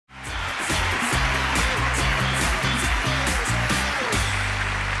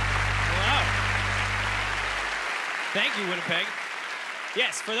Thank you, Winnipeg.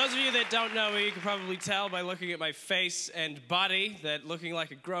 Yes, for those of you that don't know me, you can probably tell by looking at my face and body that looking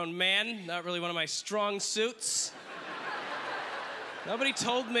like a grown man, not really one of my strong suits. Nobody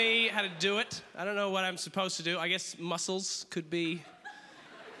told me how to do it. I don't know what I'm supposed to do. I guess muscles could be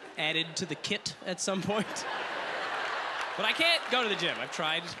added to the kit at some point. But I can't go to the gym. I've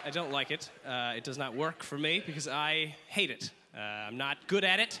tried. I don't like it. It does not work for me because I hate it. I'm not good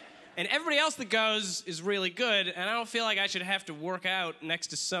at it. And everybody else that goes is really good, and I don't feel like I should have to work out next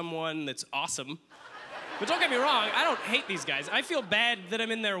to someone that's awesome. But don't get me wrong, I don't hate these guys. I feel bad that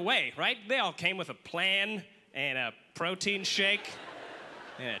I'm in their way, right? They all came with a plan and a protein shake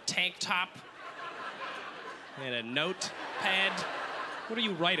and a tank top and a notepad. What are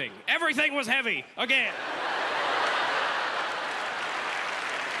you writing? Everything was heavy, again.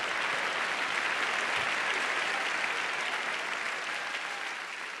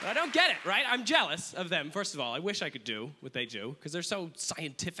 But I don't get it, right? I'm jealous of them, first of all. I wish I could do what they do, because they're so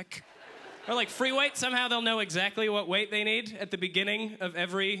scientific. Or like free weight, somehow they'll know exactly what weight they need at the beginning of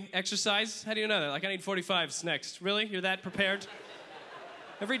every exercise. How do you know that? Like, I need 45s next. Really? You're that prepared?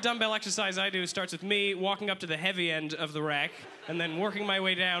 Every dumbbell exercise I do starts with me walking up to the heavy end of the rack and then working my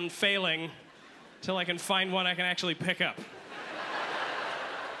way down, failing, till I can find one I can actually pick up.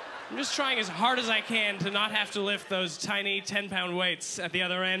 I'm just trying as hard as I can to not have to lift those tiny 10-pound weights at the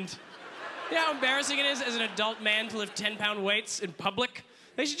other end. You know how embarrassing it is as an adult man to lift 10-pound weights in public?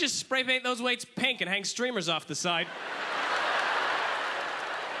 They should just spray paint those weights pink and hang streamers off the side.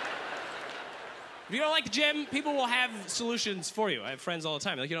 If you don't like the gym, people will have solutions for you. I have friends all the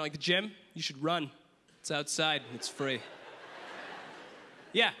time. Like, you don't like the gym? You should run. It's outside. It's free.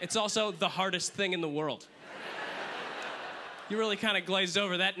 Yeah, it's also the hardest thing in the world. You really kind of glazed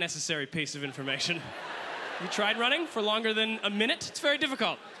over that necessary piece of information. You tried running for longer than a minute? It's very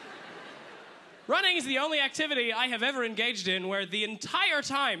difficult. Running is the only activity I have ever engaged in where the entire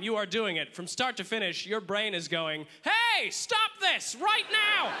time you are doing it, from start to finish, your brain is going, "Hey, stop this right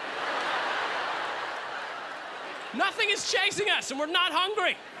now!" Nothing is chasing us and we're not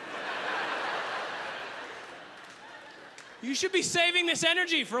hungry. You should be saving this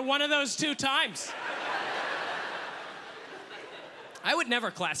energy for one of those 2 times. I would never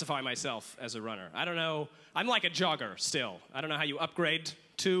classify myself as a runner. I don't know. I'm like a jogger still. I don't know how you upgrade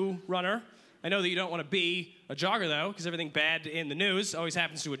to runner. I know that you don't want to be a jogger, though, because everything bad in the news always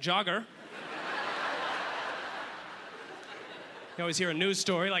happens to a jogger. You always hear a news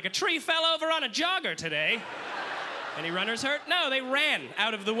story like, a tree fell over on a jogger today. Any runners hurt? No, they ran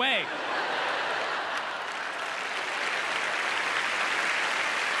out of the way.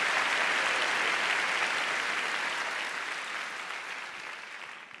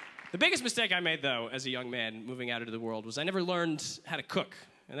 The biggest mistake I made, though, as a young man moving out into the world was I never learned how to cook,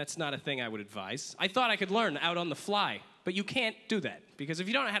 and that's not a thing I would advise. I thought I could learn out on the fly, but you can't do that, because if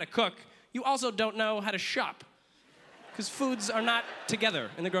you don't know how to cook, you also don't know how to shop, because foods are not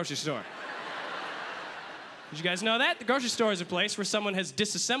together in the grocery store. Did you guys know that? The grocery store is a place where someone has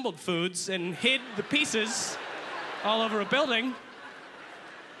disassembled foods and hid the pieces all over a building.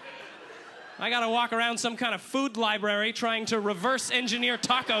 I gotta walk around some kind of food library trying to reverse engineer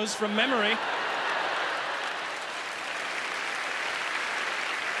tacos from memory.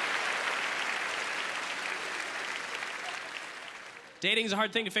 Dating's a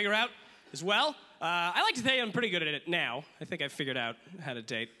hard thing to figure out as well. I like to say I'm pretty good at it now. I think I've figured out how to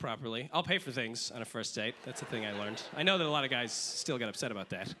date properly. I'll pay for things on a first date. That's a thing I learned. I know that a lot of guys still get upset about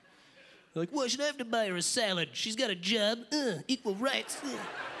that. They're like, "Why should I have to buy her a salad? She's got a job. Equal rights."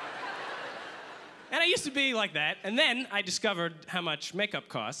 And I used to be like that, and then I discovered how much makeup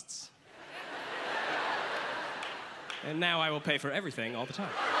costs. And now I will pay for everything all the time.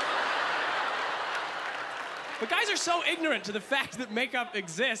 But guys are so ignorant to the fact that makeup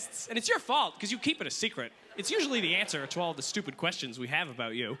exists, and it's your fault, because you keep it a secret. It's usually the answer to all the stupid questions we have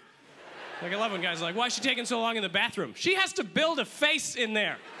about you. Like, I love when guys are like, "Why is she taking so long in the bathroom?" She has to build a face in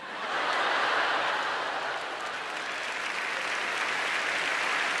there.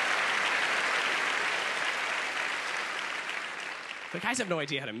 But guys have no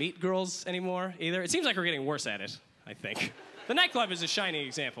idea how to meet girls anymore, either. It seems like we're getting worse at it, I think. The nightclub is a shining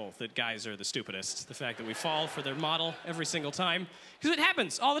example that guys are the stupidest. The fact that we fall for their model every single time. Because it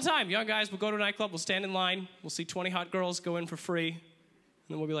happens all the time. Young guys will go to a nightclub, we'll stand in line, we'll see 20 hot girls go in for free, and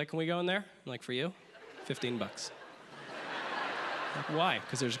then we'll be like, "Can we go in there?" I'm like, "For you? $15. Like, why?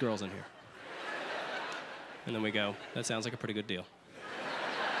 Because there's girls in here. And then we go, "That sounds like a pretty good deal."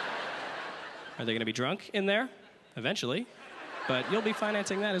 Are they gonna be drunk in there? Eventually. But you'll be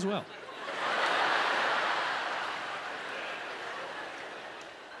financing that as well.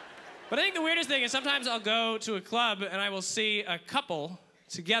 But I think the weirdest thing is sometimes I'll go to a club and I will see a couple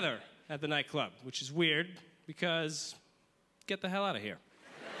together at the nightclub, which is weird because get the hell out of here.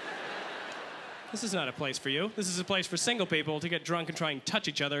 This is not a place for you. This is a place for single people to get drunk and try and touch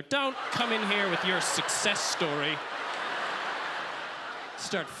each other. Don't come in here with your success story.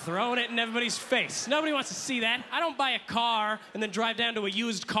 Start throwing it in everybody's face. Nobody wants to see that. I don't buy a car and then drive down to a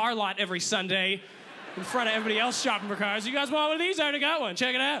used car lot every Sunday in front of everybody else shopping for cars. You guys want one of these? I already got one.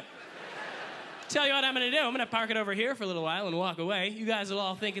 Check it out. Tell you what I'm gonna do. I'm gonna park it over here for a little while and walk away. You guys will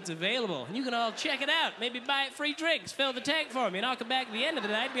all think it's available, and you can all check it out. Maybe buy it free drinks, fill the tank for me, and I'll come back at the end of the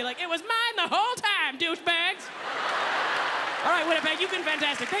night and be like, it was mine the whole time, douchebags. All right, Winnipeg, you've been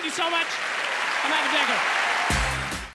fantastic. Thank you so much. I'm Adam Decker.